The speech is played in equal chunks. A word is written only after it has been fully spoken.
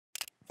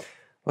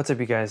What's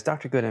up, you guys?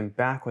 Dr. Goodin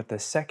back with the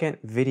second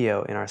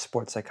video in our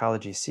sports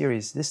psychology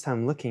series, this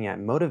time looking at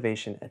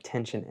motivation,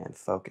 attention, and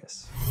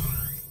focus.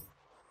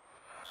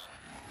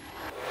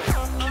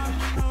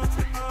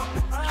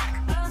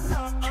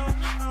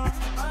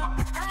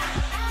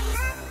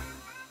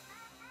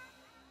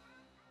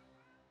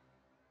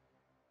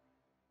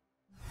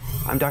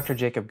 I'm Dr.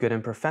 Jacob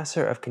Goodin,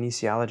 professor of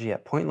kinesiology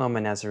at Point Loma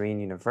Nazarene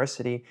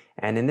University,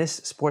 and in this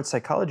sports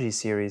psychology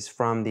series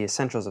from the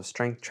Essentials of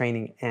Strength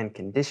Training and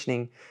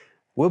Conditioning,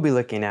 we'll be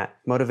looking at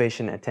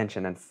motivation,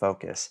 attention, and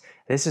focus.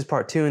 This is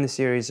part 2 in the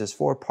series. There's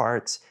 4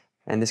 parts,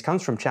 and this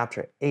comes from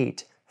chapter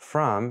 8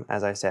 from,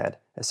 as I said,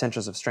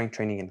 Essentials of Strength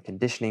Training and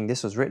Conditioning.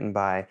 This was written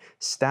by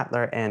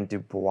Statler and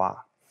Dubois.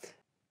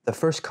 The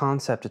first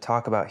concept to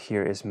talk about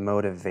here is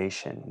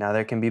motivation. Now,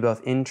 there can be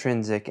both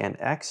intrinsic and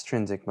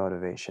extrinsic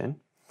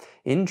motivation.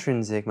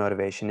 Intrinsic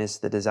motivation is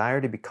the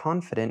desire to be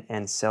confident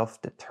and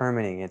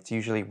self-determining. It's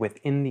usually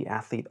within the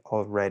athlete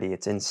already.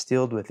 It's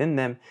instilled within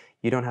them.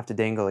 You don't have to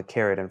dangle a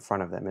carrot in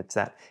front of them. It's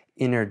that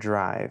inner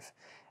drive.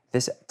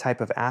 This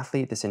type of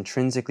athlete, this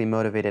intrinsically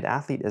motivated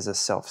athlete, is a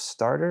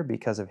self-starter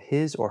because of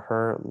his or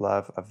her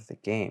love of the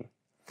game.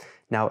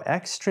 Now,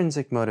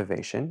 extrinsic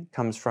motivation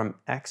comes from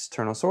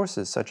external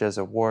sources such as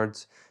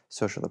awards,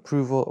 social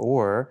approval,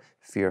 or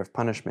fear of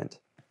punishment.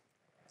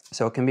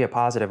 So it can be a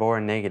positive or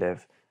a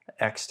negative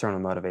external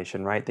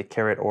motivation, right? The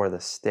carrot or the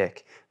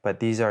stick. But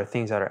these are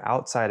things that are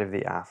outside of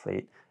the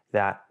athlete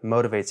that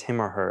motivates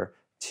him or her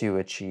to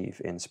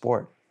achieve in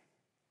sport.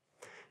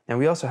 And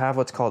we also have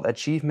what's called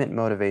achievement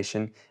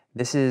motivation.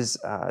 This is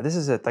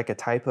like a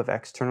type of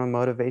external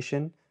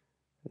motivation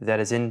that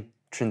is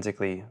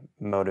intrinsically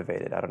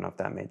motivated. I don't know if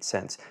that made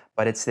sense,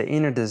 but it's the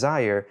inner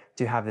desire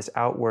to have this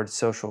outward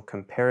social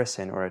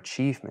comparison or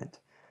achievement,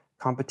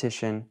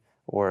 competition,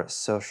 or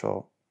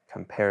social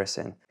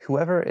comparison.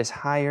 Whoever is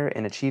higher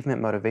in achievement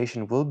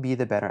motivation will be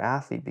the better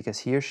athlete because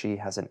he or she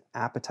has an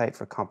appetite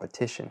for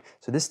competition.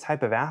 So this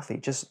type of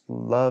athlete just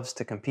loves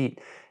to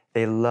compete.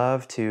 They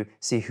love to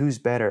see who's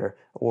better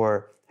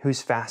or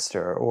who's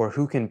faster or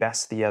who can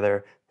best the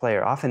other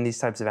player. Often these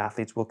types of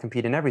athletes will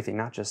compete in everything,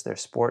 not just their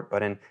sport,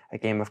 but in a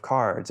game of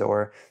cards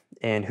or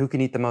in who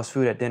can eat the most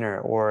food at dinner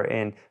or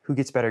in who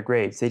gets better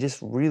grades. They just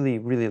really,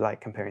 really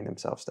like comparing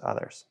themselves to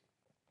others.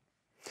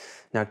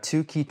 Now,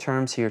 2 key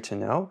terms here to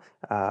know,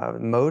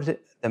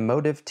 the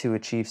motive to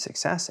achieve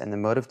success and the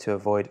motive to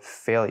avoid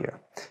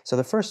failure. So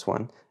the first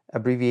one,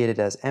 abbreviated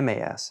as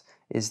MAS,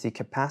 is the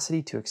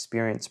capacity to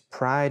experience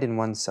pride in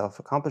one's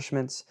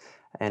self-accomplishments,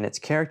 and it's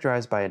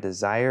characterized by a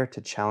desire to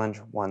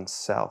challenge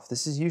oneself.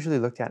 This is usually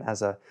looked at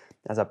as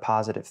a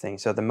positive thing.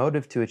 So the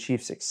motive to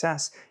achieve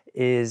success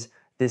is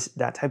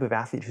that type of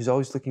athlete who's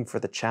always looking for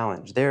the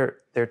challenge. They're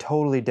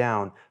totally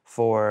down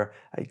for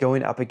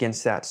going up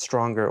against that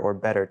stronger or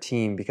better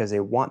team because they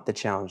want the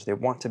challenge. They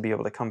want to be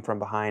able to come from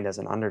behind as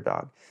an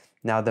underdog.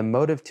 Now, the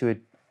motive to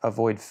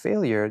avoid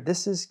failure,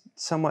 this is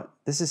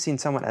seen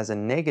somewhat as a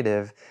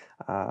negative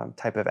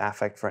type of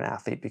affect for an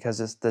athlete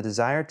because it's the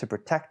desire to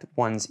protect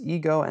one's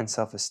ego and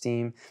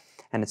self-esteem,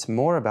 and it's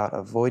more about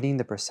avoiding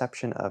the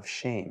perception of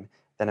shame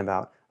than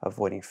about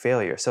avoiding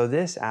failure. So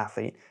this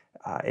athlete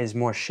is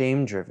more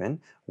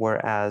shame-driven,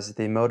 whereas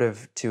the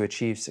motive to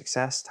achieve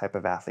success type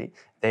of athlete,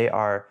 they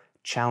are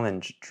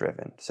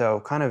challenge-driven.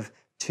 So kind of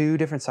 2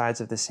 different sides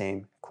of the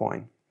same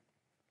coin.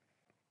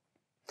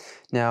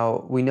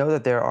 Now, we know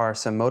that there are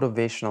some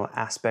motivational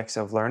aspects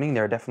of learning.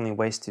 There are definitely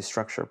ways to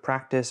structure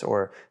practice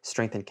or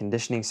strength and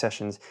conditioning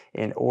sessions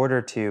in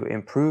order to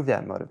improve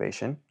that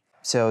motivation.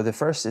 So the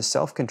first is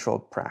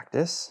self-controlled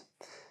practice.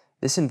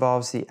 This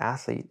involves the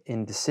athlete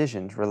in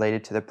decisions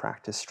related to the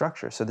practice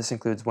structure. So this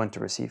includes when to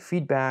receive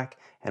feedback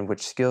and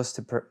which skills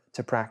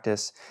to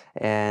practice,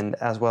 and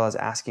as well as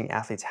asking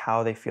athletes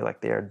how they feel like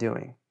they are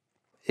doing.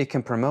 It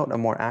can promote a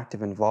more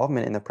active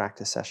involvement in the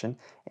practice session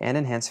and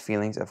enhance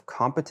feelings of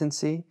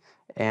competency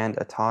and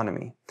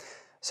autonomy.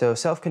 So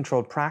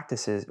self-controlled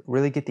practices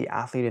really get the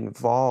athlete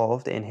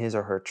involved in his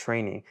or her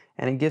training,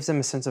 and it gives them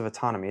a sense of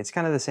autonomy. It's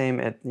kind of the same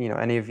at,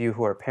 any of you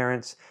who are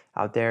parents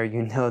out there,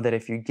 you know that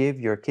if you give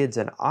your kids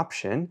an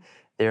option,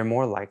 they're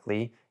more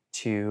likely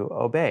to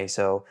obey.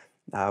 So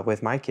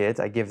with my kids,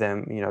 I give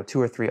them,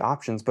 2 or 3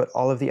 options, but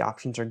all of the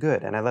options are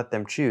good, and I let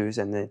them choose,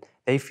 and then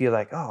they feel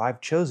like, oh, I've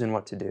chosen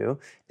what to do.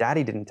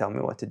 Daddy didn't tell me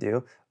what to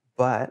do,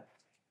 but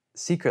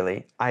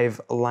secretly,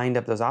 I've lined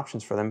up those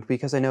options for them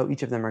because I know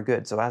each of them are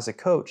good. So as a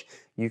coach,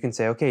 you can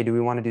say, okay, do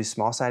we want to do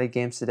small-sided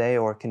games today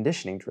or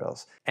conditioning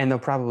drills? And they'll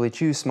probably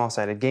choose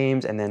small-sided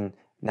games, and then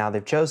now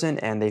they've chosen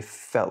and they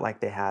felt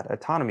like they had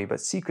autonomy.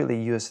 But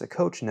secretly, you as the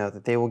coach know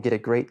that they will get a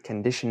great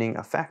conditioning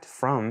effect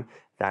from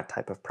that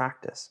type of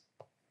practice.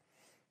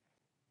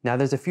 Now,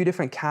 there's a few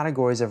different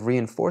categories of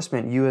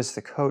reinforcement you as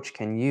the coach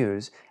can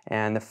use,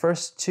 and the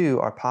first 2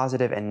 are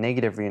positive and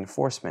negative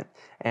reinforcement.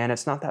 And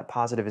it's not that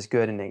positive is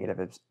good and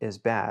negative is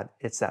bad.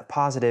 It's that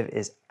positive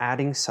is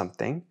adding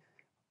something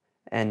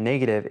and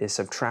negative is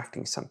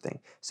subtracting something.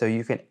 So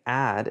you can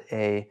add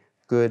a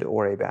good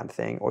or a bad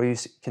thing, or you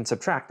can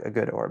subtract a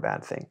good or a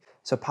bad thing.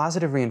 So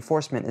positive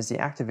reinforcement is the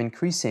act of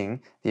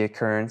increasing the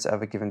occurrence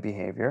of a given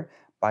behavior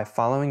by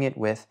following it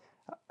with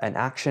an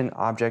action,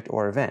 object,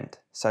 or event,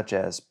 such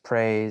as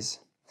praise,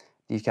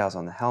 decals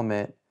on the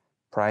helmet,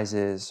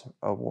 prizes,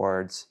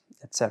 awards,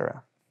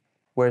 etc.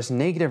 Whereas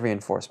negative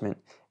reinforcement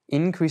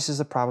increases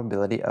the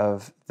probability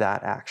of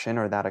that action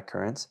or that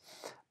occurrence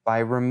by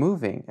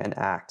removing an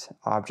act,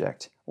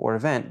 object, or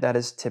event that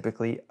is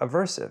typically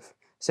aversive.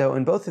 So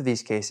in both of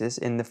these cases,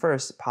 in the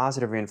first,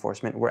 positive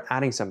reinforcement, we're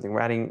adding something.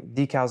 We're adding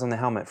decals on the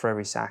helmet for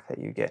every sack that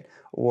you get,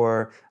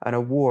 or an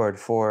award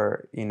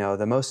for,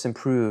 the most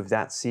improved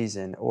that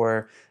season,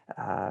 or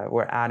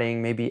we're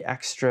adding maybe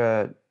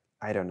extra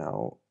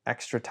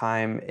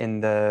time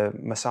in the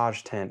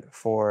massage tent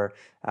for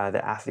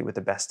the athlete with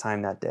the best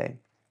time that day.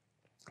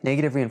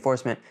 Negative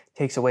reinforcement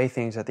takes away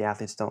things that the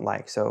athletes don't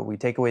like. So we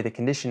take away the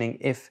conditioning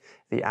if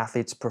the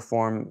athletes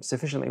perform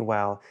sufficiently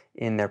well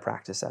in their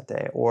practice that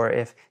day, or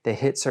if they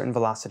hit certain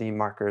velocity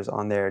markers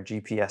on their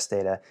GPS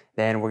data,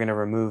 then we're going to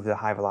remove the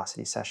high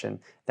velocity session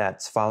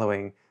that's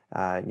following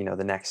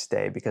the next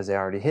day because they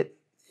already hit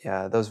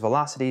those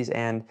velocities,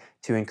 and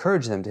to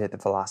encourage them to hit the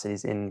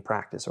velocities in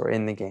practice or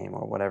in the game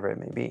or whatever it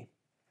may be.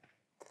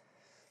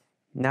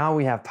 Now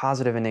we have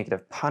positive and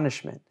negative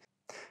punishment.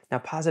 Now,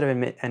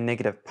 positive and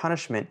negative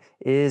punishment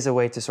is a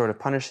way to sort of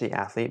punish the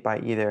athlete by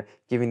either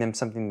giving them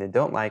something they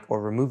don't like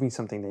or removing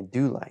something they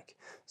do like.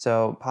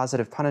 So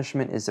positive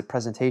punishment is the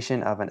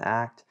presentation of an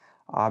act,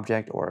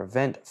 object, or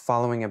event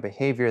following a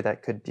behavior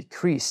that could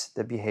decrease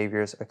the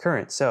behavior's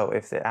occurrence. So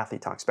if the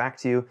athlete talks back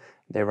to you,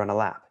 they run a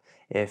lap.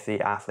 If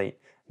the athlete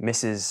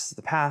misses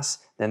the pass,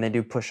 then they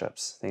do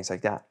push-ups, things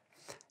like that.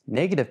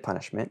 Negative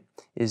punishment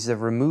is the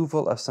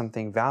removal of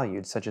something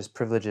valued, such as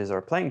privileges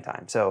or playing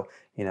time. So,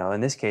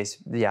 in this case,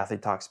 the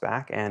athlete talks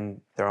back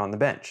and they're on the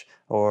bench.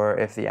 Or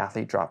if the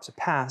athlete drops a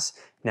pass,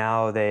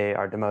 now they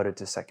are demoted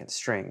to second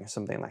string,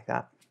 something like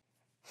that.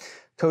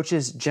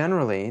 Coaches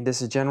generally,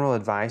 this is general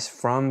advice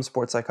from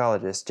sports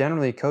psychologists,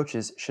 generally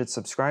coaches should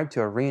subscribe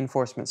to a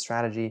reinforcement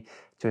strategy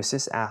to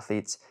assist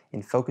athletes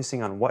in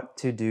focusing on what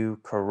to do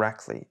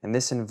correctly. And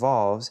this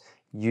involves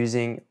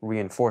using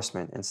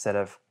reinforcement instead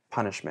of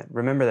punishment.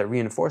 Remember that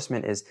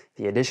reinforcement is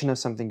the addition of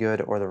something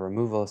good or the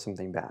removal of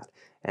something bad.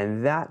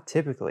 And that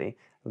typically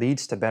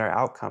leads to better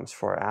outcomes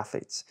for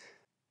athletes.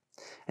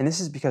 And this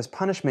is because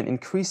punishment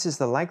increases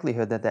the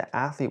likelihood that the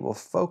athlete will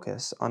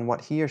focus on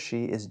what he or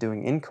she is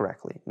doing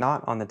incorrectly,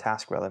 not on the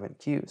task-relevant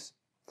cues.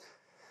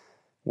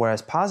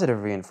 Whereas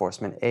positive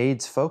reinforcement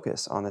aids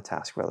focus on the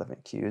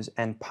task-relevant cues,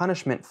 and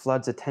punishment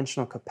floods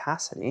attentional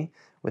capacity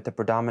with the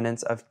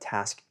predominance of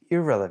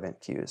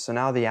task-irrelevant cues. So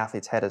now the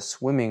athlete's head is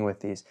swimming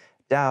with these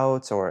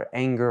doubts or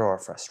anger or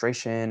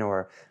frustration,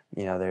 or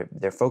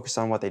they're focused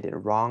on what they did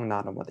wrong,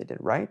 not on what they did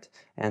right.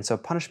 And so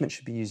punishment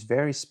should be used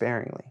very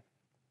sparingly.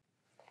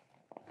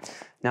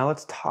 Now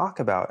let's talk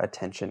about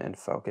attention and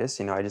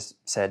focus. I just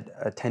said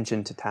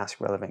attention to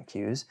task-relevant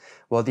cues.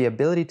 Well, the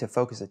ability to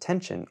focus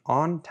attention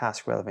on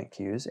task-relevant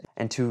cues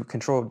and to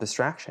control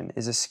distraction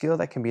is a skill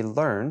that can be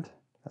learned,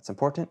 that's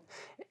important,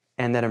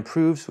 and that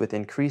improves with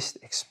increased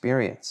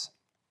experience.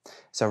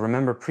 So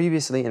remember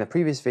in the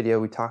previous video,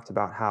 we talked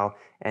about how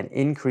an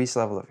increased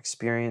level of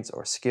experience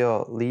or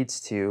skill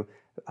leads to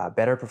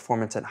better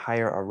performance at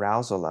higher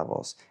arousal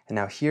levels. And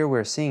now here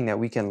we're seeing that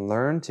we can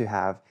learn to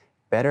have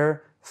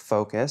better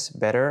focus,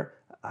 better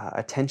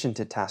attention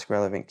to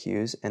task-relevant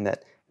cues, and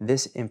that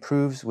this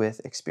improves with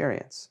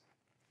experience.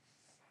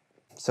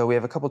 So we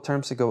have a couple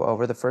terms to go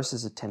over. The first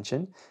is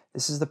attention.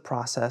 This is the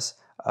process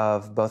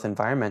of both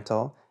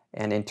environmental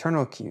and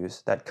internal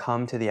cues that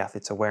come to the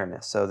athlete's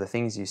awareness. So the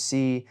things you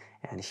see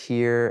and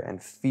hear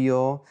and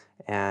feel,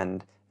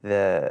 and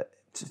the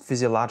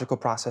physiological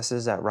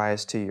processes that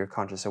rise to your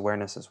conscious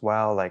awareness as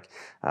well, like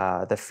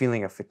the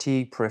feeling of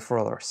fatigue,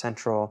 peripheral or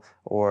central,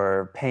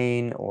 or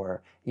pain,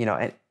 or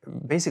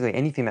basically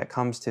anything that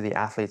comes to the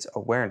athlete's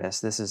awareness,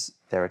 this is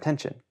their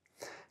attention.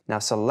 Now,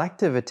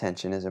 selective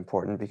attention is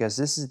important because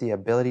this is the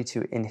ability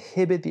to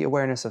inhibit the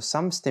awareness of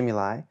some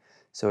stimuli,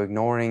 so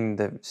ignoring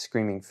the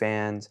screaming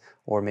fans,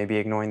 or maybe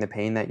ignoring the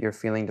pain that you're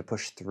feeling to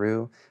push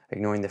through,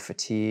 ignoring the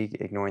fatigue,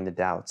 ignoring the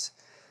doubts.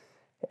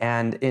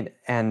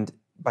 And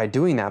by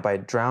doing that, by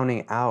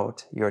drowning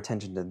out your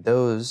attention to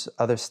those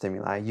other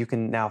stimuli, you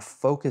can now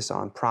focus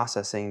on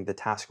processing the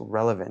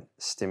task-relevant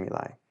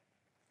stimuli.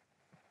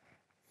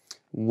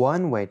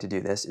 One way to do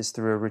this is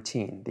through a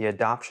routine, the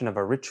adoption of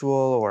a ritual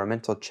or a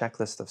mental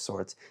checklist of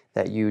sorts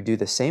that you do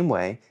the same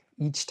way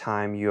each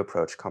time you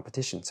approach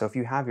competition. So if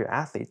you have your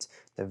athletes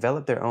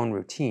develop their own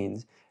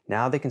routines,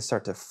 now they can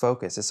start to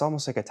focus. It's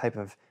almost like a type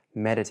of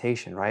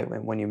meditation, right?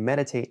 When you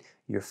meditate,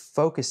 you're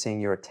focusing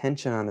your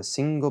attention on a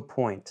single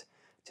point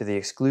to the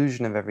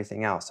exclusion of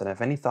everything else. And if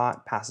any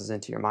thought passes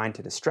into your mind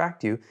to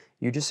distract you,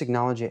 you just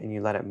acknowledge it and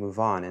you let it move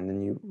on. And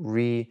then you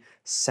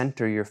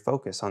re-center your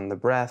focus on the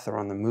breath or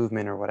on the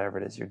movement or whatever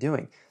it is you're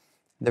doing.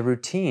 The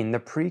routine, the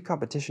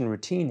pre-competition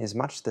routine, is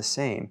much the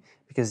same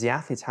because the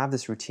athletes have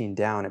this routine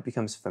down. It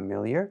becomes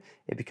familiar,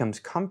 it becomes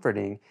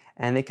comforting,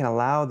 and they can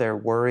allow their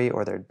worry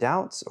or their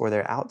doubts or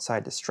their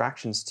outside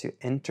distractions to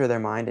enter their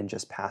mind and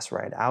just pass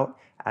right out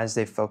as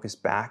they focus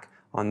back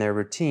on their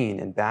routine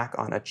and back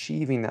on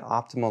achieving the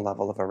optimal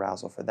level of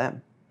arousal for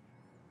them.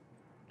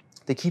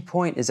 The key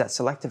point is that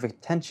selective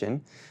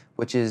attention,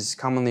 which is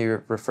commonly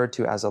referred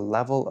to as a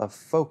level of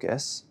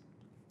focus,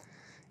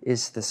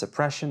 is the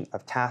suppression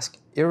of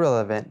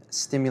task-irrelevant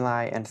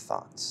stimuli and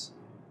thoughts.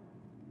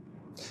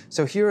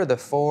 So here are the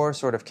four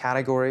sort of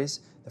categories,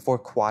 the four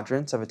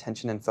quadrants of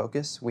attention and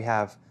focus. We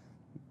have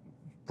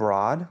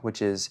broad,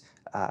 which is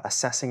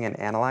assessing and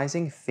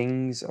analyzing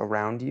things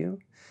around you.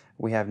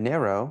 We have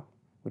narrow,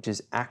 which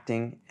is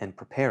acting and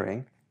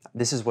preparing.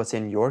 This is what's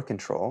in your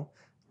control,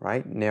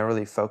 right?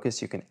 Narrowly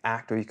focused, you can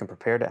act or you can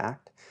prepare to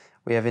act.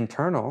 We have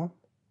internal,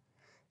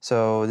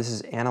 so this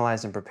is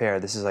analyze and prepare.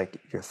 This is like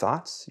your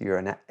thoughts,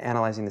 you're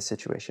analyzing the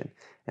situation,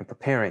 and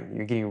preparing,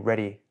 you're getting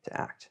ready to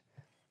act.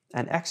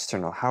 And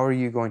external, how are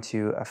you going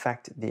to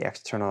affect the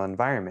external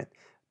environment?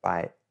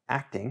 By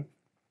acting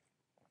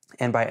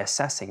and by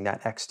assessing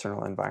that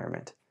external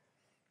environment.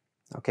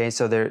 Okay,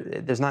 so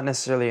there's not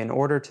necessarily an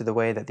order to the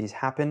way that these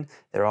happen.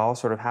 They're all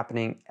sort of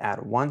happening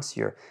at once.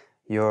 You're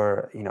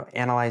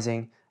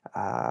analyzing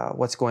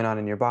what's going on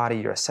in your body.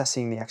 You're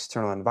assessing the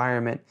external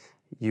environment.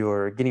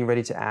 You're getting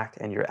ready to act,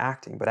 and you're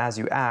acting. But as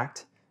you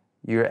act,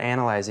 you're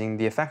analyzing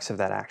the effects of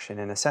that action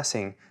and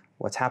assessing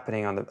what's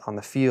happening on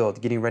the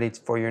field, getting ready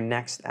for your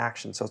next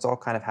action. So it's all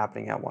kind of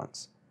happening at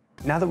once.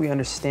 Now that we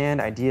understand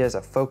ideas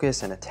of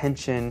focus and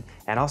attention,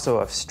 and also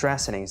of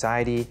stress and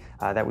anxiety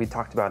that we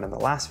talked about in the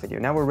last video,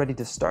 now we're ready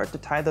to start to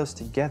tie those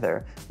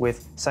together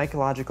with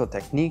psychological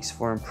techniques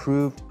for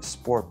improved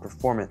sport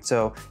performance.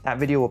 So that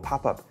video will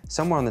pop up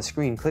somewhere on the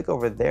screen. Click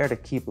over there to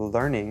keep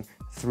learning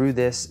through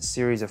this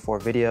series of 4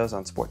 videos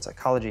on sports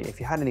psychology.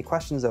 If you had any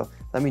questions though,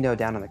 let me know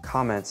down in the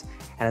comments.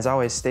 And as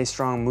always, stay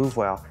strong, move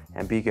well,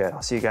 and be good.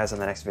 I'll see you guys on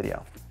the next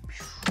video.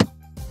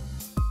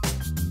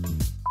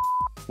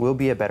 Will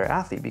be a better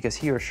athlete because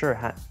he or she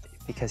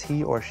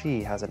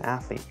has an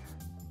athlete.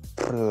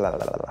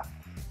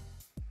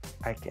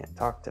 I can't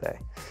talk today.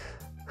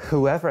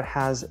 Whoever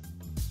has